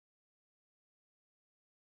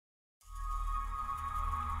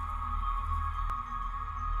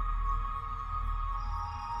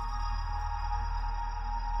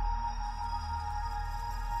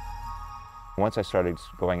Once I started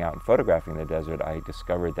going out and photographing the desert, I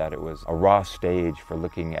discovered that it was a raw stage for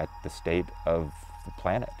looking at the state of the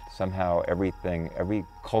planet. Somehow everything, every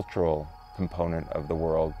cultural component of the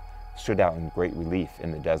world stood out in great relief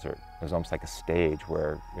in the desert. It was almost like a stage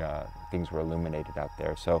where things were illuminated out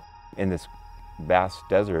there. So in this vast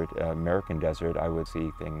desert, American desert, I would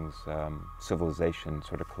see things, civilization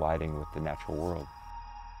sort of colliding with the natural world.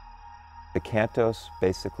 The Cantos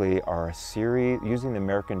basically are a series, using the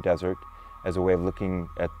American desert as a way of looking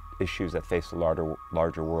at issues that face the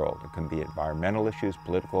larger world. It can be environmental issues,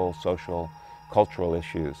 political, social, cultural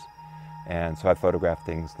issues. And so I photographed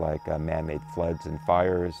things like man-made floods and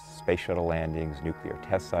fires, space shuttle landings, nuclear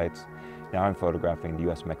test sites. Now I'm photographing the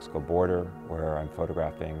US-Mexico border, where I'm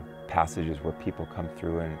photographing passages where people come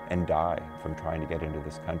through and die from trying to get into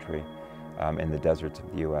this country in the deserts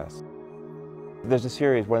of the US. There's a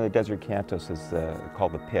series, one of the desert cantos is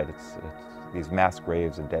called The Pit. It's these mass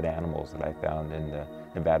graves of dead animals that I found in the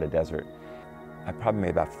Nevada desert. I probably made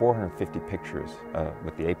about 450 pictures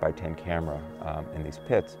with the 8x10 camera in these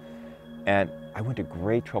pits. And I went to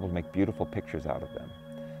great trouble to make beautiful pictures out of them.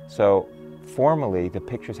 So formally, the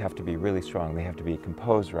pictures have to be really strong. They have to be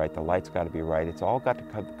composed right, the light's got to be right. It's all got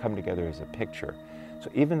to come together as a picture.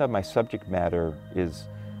 So even though my subject matter is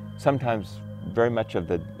sometimes very much of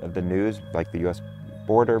the news, like the US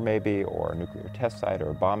border maybe, or a nuclear test site, or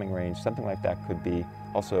a bombing range, something like that could be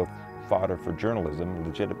also fodder for journalism,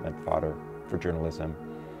 legitimate fodder for journalism.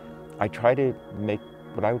 I try to make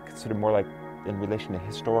what I would consider more like in relation to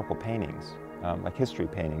historical paintings, like history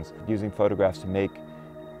paintings, using photographs to make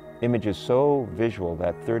images so visual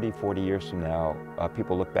that 30, 40 years from now,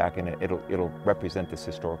 people look back and it'll represent this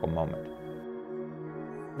historical moment.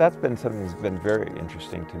 That's been something that's been very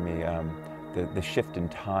interesting to me, the shift in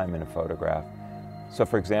time in a photograph. So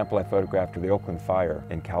for example, I photographed the Oakland fire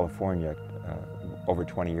in California over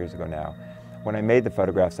 20 years ago now. When I made the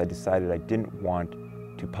photographs, I decided I didn't want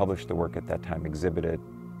to publish the work at that time, exhibit it,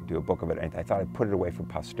 do a book of it, and I thought I'd put it away for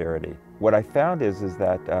posterity. What I found is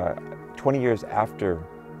that 20 years after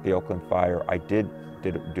the Oakland fire, I did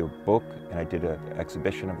do a book, and I did an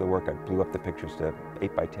exhibition of the work. I blew up the pictures to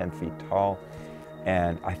 8 by 10 feet tall,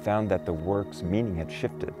 and I found that the work's meaning had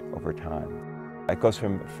shifted over time. It goes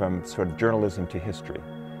from sort of journalism to history.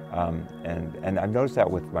 And I've noticed that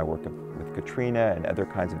with my work with Katrina and other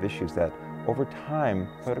kinds of issues, that over time,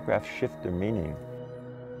 photographs shift their meaning.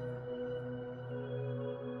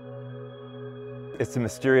 It's the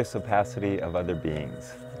mysterious opacity of other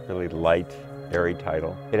beings. Really light, airy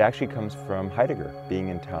title. It actually comes from Heidegger, Being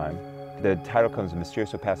in Time. The title comes, The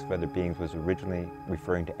Mysterious Opacity of Other Beings, was originally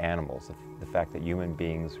referring to animals, the fact that human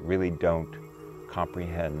beings really don't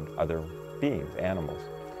comprehend other beings, animals.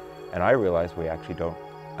 And I realized we actually don't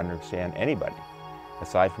understand anybody.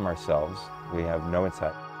 Aside from ourselves, we have no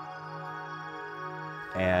insight.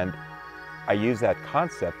 And I use that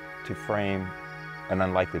concept to frame an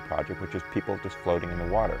unlikely project, which is people just floating in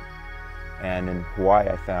the water. And in Hawaii,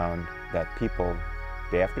 I found that people,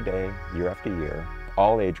 day after day, year after year,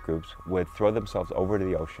 all age groups, would throw themselves over to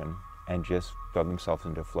the ocean and just throw themselves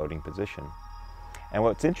into a floating position. And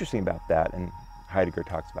what's interesting about that, and Heidegger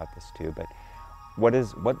talks about this too, but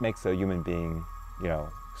what makes a human being,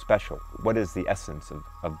 special? What is the essence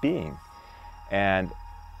of being? And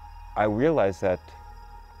I realized that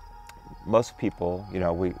most people,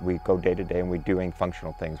 we go day to day and we're doing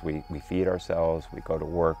functional things. We feed ourselves, we go to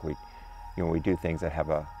work, we do things that have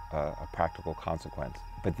a practical consequence.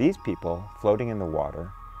 But these people floating in the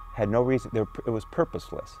water had no reason, it was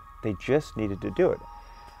purposeless. They just needed to do it.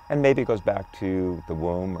 And maybe it goes back to the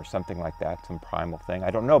womb or something like that, some primal thing.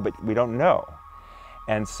 I don't know, but we don't know.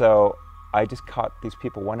 And so I just caught these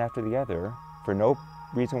people one after the other for no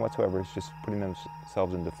reason whatsoever. It's just putting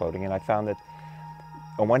themselves into floating. And I found that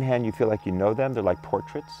on one hand, you feel like you know them. They're like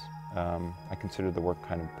portraits. I consider the work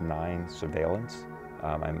kind of benign surveillance.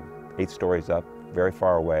 I'm 8 stories up, very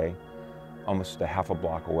far away, almost a half a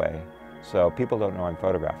block away. So people don't know I'm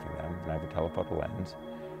photographing them, and I have a telephoto lens.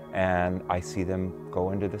 And I see them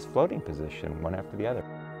go into this floating position, one after the other.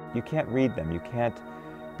 You can't read them. You can't,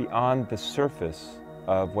 beyond the surface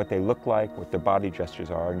of what they look like, what their body gestures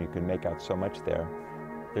are, and you can make out so much there,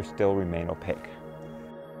 they still remain opaque.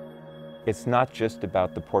 It's not just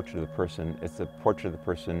about the portrait of the person, it's the portrait of the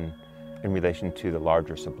person in relation to the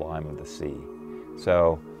larger sublime of the sea.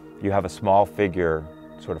 So you have a small figure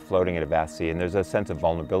sort of floating in a vast sea, and there's a sense of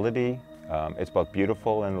vulnerability. It's both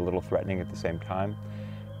beautiful and a little threatening at the same time.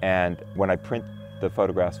 And when I print the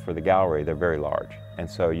photographs for the gallery, they're very large. And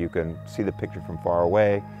so you can see the picture from far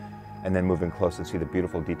away, and then moving close and see the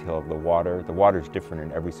beautiful detail of the water. The water is different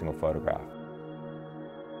in every single photograph.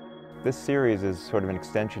 This series is sort of an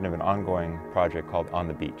extension of an ongoing project called On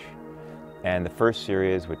the Beach. And the first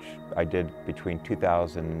series, which I did between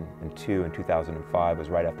 2002 and 2005, was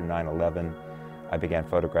right after 9/11. I began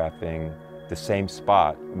photographing the same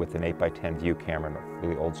spot with an 8x10 view camera, a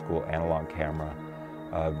really old school analog camera.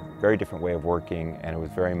 A very different way of working, and it was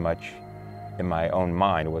very much in my own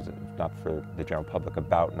mind. It wasn't not for the general public,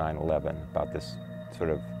 about 9/11, about this sort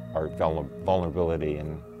of our vulnerability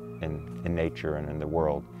in nature and in the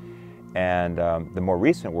world. And the more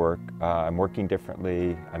recent work, I'm working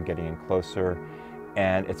differently, I'm getting in closer,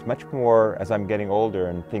 and it's much more, as I'm getting older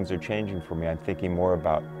and things are changing for me, I'm thinking more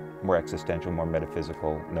about more existential, more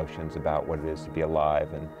metaphysical notions about what it is to be alive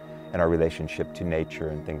and our relationship to nature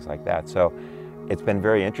and things like that. So it's been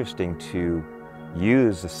very interesting to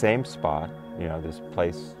use the same spot, you know, this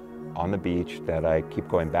place on the beach that I keep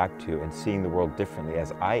going back to and seeing the world differently.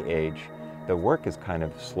 As I age, the work is kind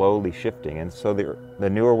of slowly shifting, and so the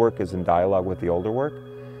newer work is in dialogue with the older work.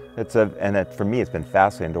 For me, it's been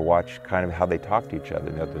fascinating to watch kind of how they talk to each other.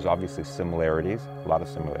 You know, there's obviously similarities, a lot of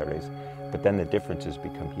similarities, but then the differences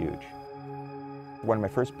become huge. One of my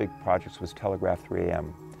first big projects was Telegraph 3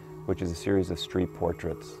 AM, which is a series of street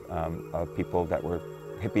portraits of people that were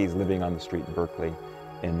hippies living on the street in Berkeley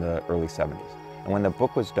in the early 70s. And when the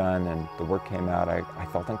book was done and the work came out, I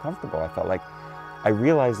felt uncomfortable. I felt like, I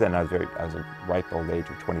realized then, I was a ripe old age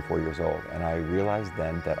of 24 years old, and I realized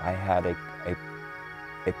then that I had a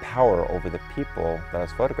power over the people that I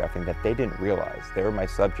was photographing that they didn't realize. They were my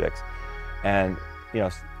subjects, and you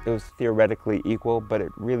know, it was theoretically equal, but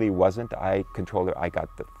it really wasn't. I controlled it. I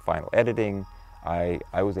got the final editing. I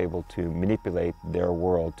was able to manipulate their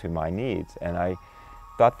world to my needs, and I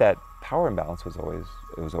thought that power imbalance was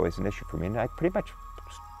always an issue for me, and I pretty much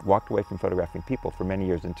walked away from photographing people for many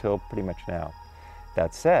years until pretty much now.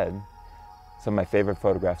 That said, some of my favorite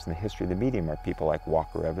photographs in the history of the medium are people like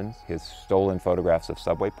Walker Evans, his stolen photographs of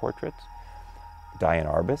subway portraits, Diane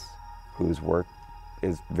Arbus, whose work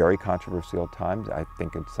is very controversial at times. I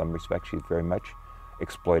think in some respects she's very much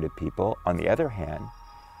exploited people. On the other hand,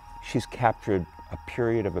 she's captured a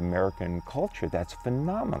period of American culture that's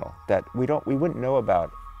phenomenal, that we wouldn't know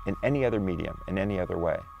about in any other medium, in any other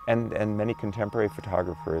way. And many contemporary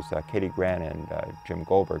photographers, Katie Grant and Jim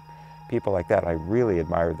Goldberg, people like that, I really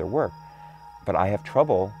admire their work. But I have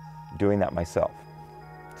trouble doing that myself.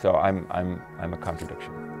 So I'm a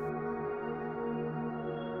contradiction.